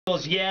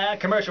Yeah,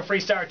 commercial-free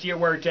start to your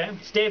workday.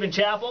 It's Dave and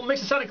Chappel.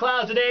 Mix of sun and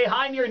clouds today.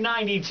 High near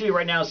 92.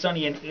 Right now,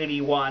 sunny and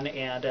 81.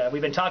 And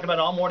we've been talking about it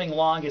all morning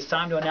long. It's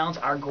time to announce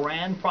our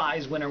grand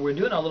prize winner. We're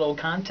doing a little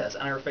contest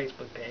on our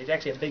Facebook page.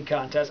 Actually, a big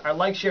contest. Our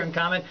like, share, and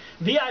comment.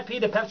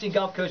 VIP, the Pepsi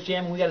Gulf Coast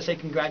Jam. And we got to say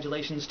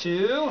congratulations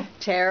to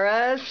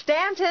Tara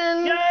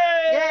Stanton. Yay!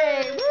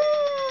 Yay! Woo!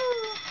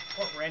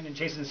 Poor Brandon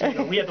chasing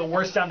the We have the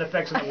worst sound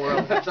effects in the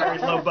world. It's very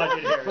low budget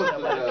here.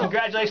 So,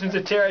 congratulations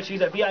to Tara.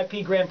 She's a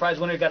VIP grand prize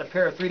winner. Got a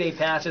pair of 3-day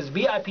passes,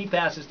 VIP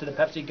passes to the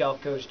Pepsi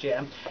Gulf Coast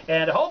Jam.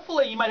 And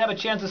hopefully you might have a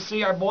chance to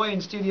see our boy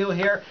in studio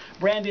here,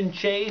 Brandon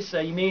Chase.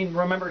 You may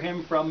remember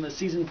him from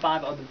season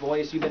 5 of The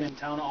Voice. You've been in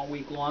town all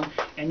week long.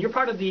 And you're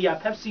part of the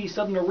Pepsi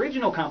Southern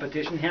Original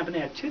Competition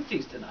happening at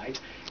Tootie's tonight.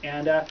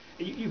 And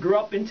you grew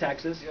up in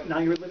Texas. Now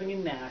you're living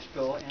in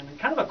Nashville. And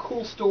kind of a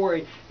cool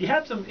story. You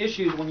had some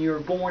issues when you were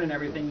born and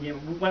everything. You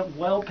went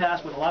well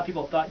past what a lot of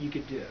people thought you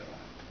could do.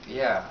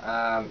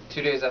 Yeah,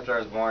 2 days after I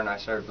was born, I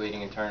started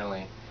bleeding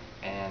internally,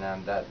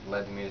 and that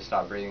led me to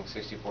stop breathing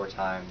 64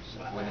 times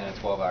within a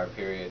 12-hour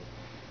period.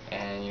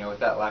 And with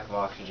that lack of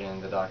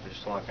oxygen, the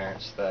doctors told my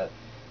parents that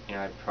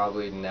I'd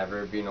probably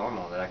never be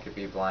normal, that I could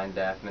be blind,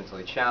 deaf,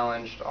 mentally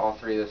challenged, all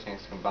three of those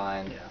things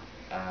combined.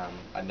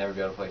 I'd never be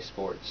able to play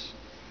sports,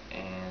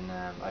 and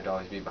I'd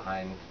always be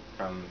behind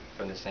from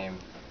the same.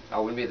 I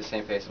wouldn't be at the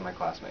same pace as my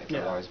classmates.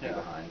 I'd always be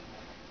behind.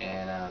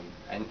 And I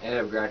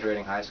ended up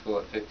graduating high school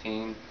at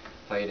 15,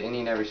 played any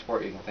and every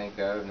sport you can think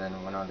of, and then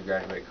went on to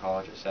graduate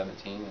college at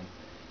 17.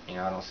 And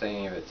I don't say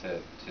any of it to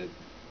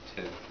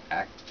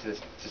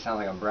sound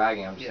like I'm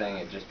bragging. I'm just saying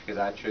it just because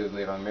I truly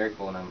believe I'm a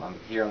miracle, and I'm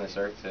here on this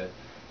earth to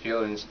be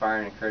able to inspire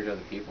and encourage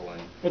other people.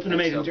 And it's an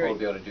amazing journey to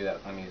be able to do that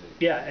with my music.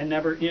 Yeah, and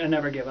never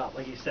give up.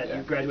 Like you said,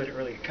 you graduated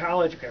early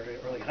college, you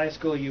graduated early high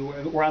school. You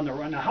were on the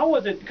run. Now, how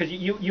was it? Because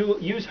you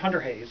used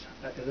Hunter Hayes,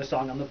 the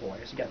song on The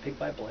Voice. You got picked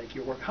by Blake.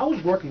 How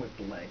was working with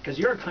Blake? Because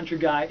you're a country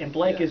guy, and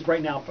Blake is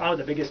right now probably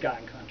the biggest guy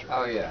in country.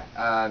 Oh yeah,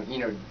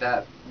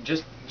 that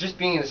just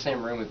being in the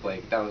same room with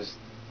Blake, that was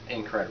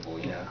incredible,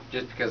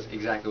 just because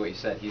exactly what you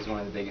said, he's one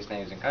of the biggest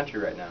names in country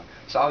right now.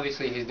 So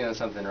obviously he's doing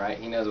something right.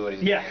 He knows what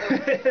he's doing.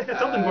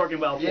 Something's working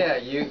well for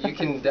him. You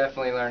can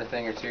definitely learn a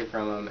thing or two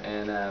from him,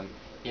 and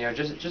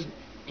just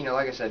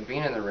like I said,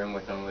 being in the room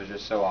with him was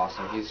just so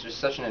awesome. He's just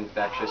such an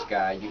infectious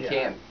guy. You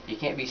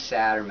can't be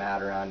sad or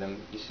mad around him.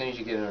 As soon as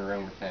you get in a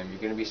room with him,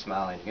 you're gonna be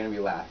smiling, you're gonna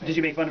be laughing. Did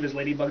you make fun of his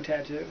ladybug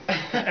tattoo?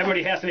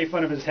 Everybody has to make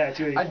fun of his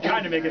tattoo. He's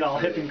trying to make it all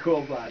hip and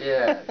cool, but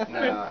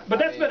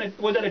But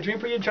was that a dream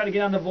for you, trying to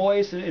get on The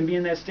Voice and be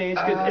in that stage?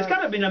 Cause it's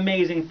kind of an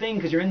amazing thing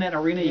because you're in that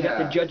arena. You got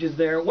the judges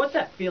there. What's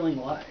that feeling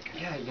like?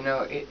 Yeah,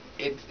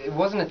 it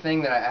wasn't a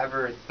thing that I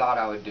ever thought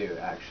I would do,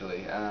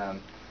 actually.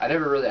 I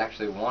never really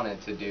actually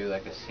wanted to do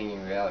like a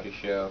singing reality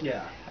show.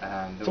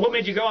 So what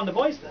made you go on The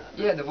Voice then?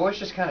 Yeah, The Voice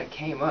just kind of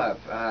came up.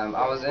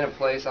 I was in a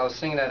place, I was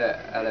singing at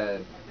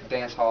a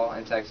dance hall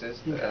in Texas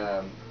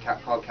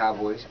called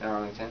Cowboys in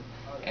Arlington,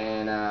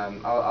 and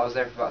I was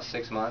there for about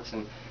 6 months,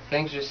 and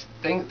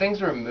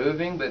things were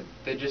moving, but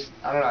they just,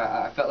 I don't know,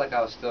 I felt like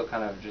I was still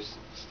kind of just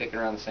sticking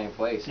around the same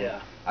place.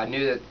 I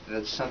knew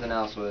that something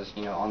else was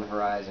on the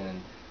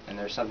horizon, and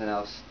there's something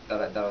else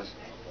that I was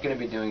going to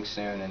be doing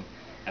soon, and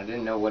I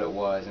didn't know what it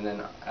was, and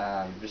then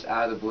just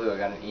out of the blue I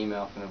got an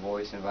email from The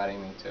Voice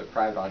inviting me to a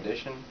private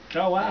audition.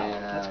 Oh wow, and,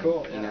 that's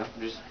cool.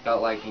 Just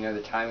felt like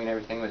the timing and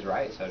everything was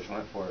right, so I just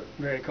went for it.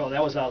 Very cool.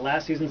 That was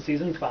last season,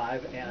 season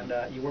 5, and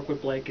you worked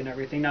with Blake and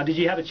everything. Now, did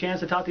you have a chance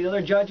to talk to the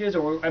other judges,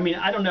 or I mean,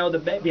 I don't know the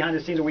behind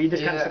the scenes, or were you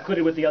just kind of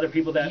secluded with the other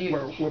people that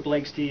were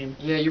Blake's team?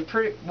 Yeah, you're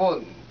pretty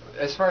well.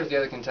 As far as the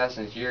other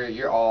contestants,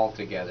 you're all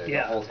together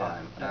the whole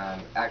time.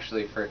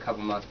 Actually, for a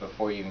couple months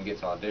before you even get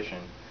to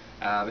audition.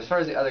 As far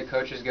as the other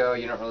coaches go,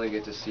 you don't really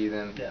get to see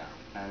them.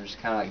 Just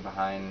kind of like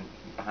behind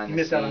the scenes. You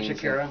missed out on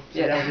Shakira. So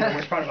that was the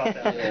worst part about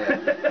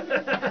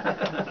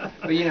that.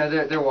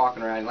 But they're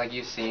walking around, like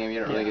you see them,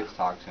 you don't really get to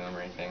talk to them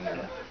or anything.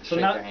 So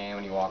shake their hand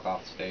when you walk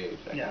off the stage.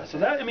 So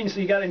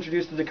you got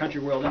introduced to the country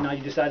world, and now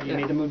you decided you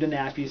made the move to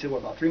Nashville. You said, what,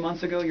 about 3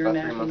 months ago you're in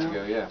Nashville now? 3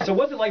 months ago, So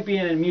what's it like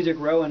being in Music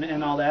Row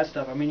and all that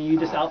stuff? I mean, you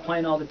just out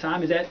playing all the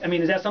time? Is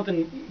that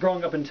something,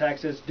 growing up in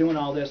Texas, doing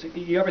all this,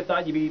 you ever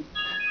thought you'd be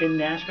in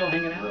Nashville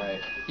hanging out?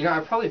 Right. I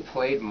probably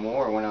played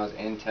more when I was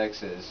in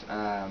Texas.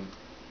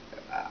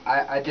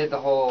 I did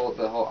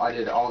I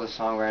did all the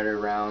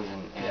songwriter rounds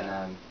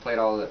and played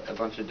a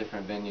bunch of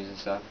different venues and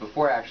stuff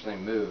before I actually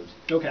moved.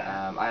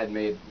 I had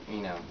made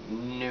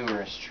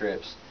numerous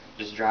trips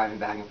just driving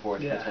back and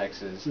forth from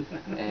Texas,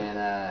 and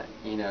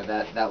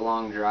that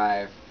long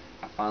drive,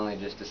 I finally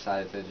just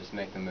decided to just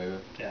make the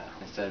move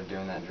instead of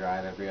doing that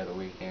drive every other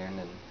weekend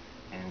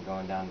and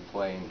going down to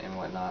play and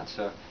whatnot.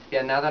 So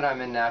now that I'm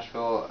in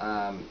Nashville,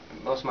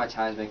 most of my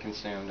time's been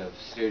consumed of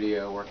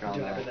studio, working on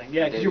everything.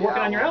 Because you're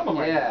working on your album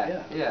right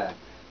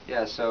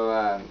now.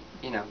 So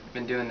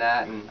been doing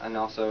that, and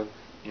also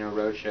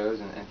road shows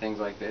and things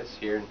like this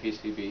here in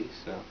PCB.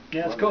 So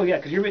yeah, it's cool. Yeah,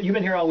 because you've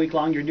been here all week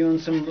long. You're doing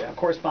some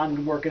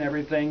correspondent work and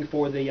everything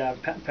for the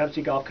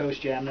Pepsi Gulf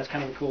Coast Jam. That's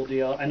kind of a cool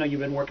deal. I know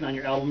you've been working on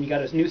your album. You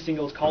got a new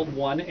single. It's called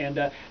One, and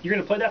you're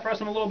going to play that for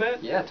us in a little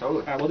bit. Yeah,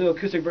 totally. All right, we'll do an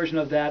acoustic version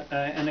of that.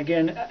 And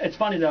again, it's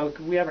funny though.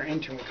 We have our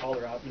intern. We call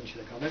her out, and she's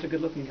like, "Oh, there's a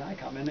good-looking guy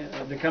coming."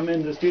 They come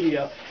into the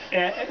studio.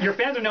 And your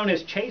fans are known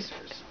as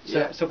chasers.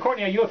 So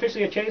Courtney, are you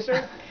officially a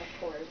chaser?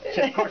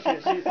 Of course she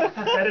is.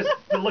 That is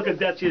the look of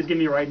death she is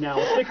giving me right now.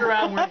 Well, stick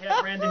around. We're going to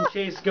have Brandon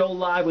Chase go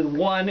live with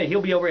One.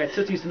 He'll be over at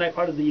Tootsie tonight,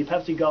 part of the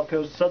Pepsi Gulf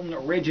Coast Southern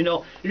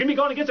Original. You're going to be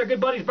going against our good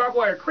buddies Barbed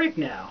Wire Creek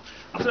now.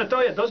 I'm just going to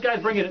tell you, those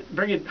guys bring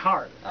it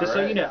hard, just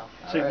so you know.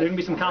 So there's going to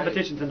be some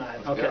competition tonight.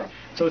 Okay.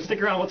 So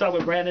stick around. We'll talk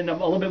with Brandon a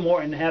little bit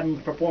more and have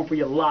him perform for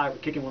you live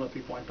at Kicking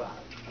 103.5.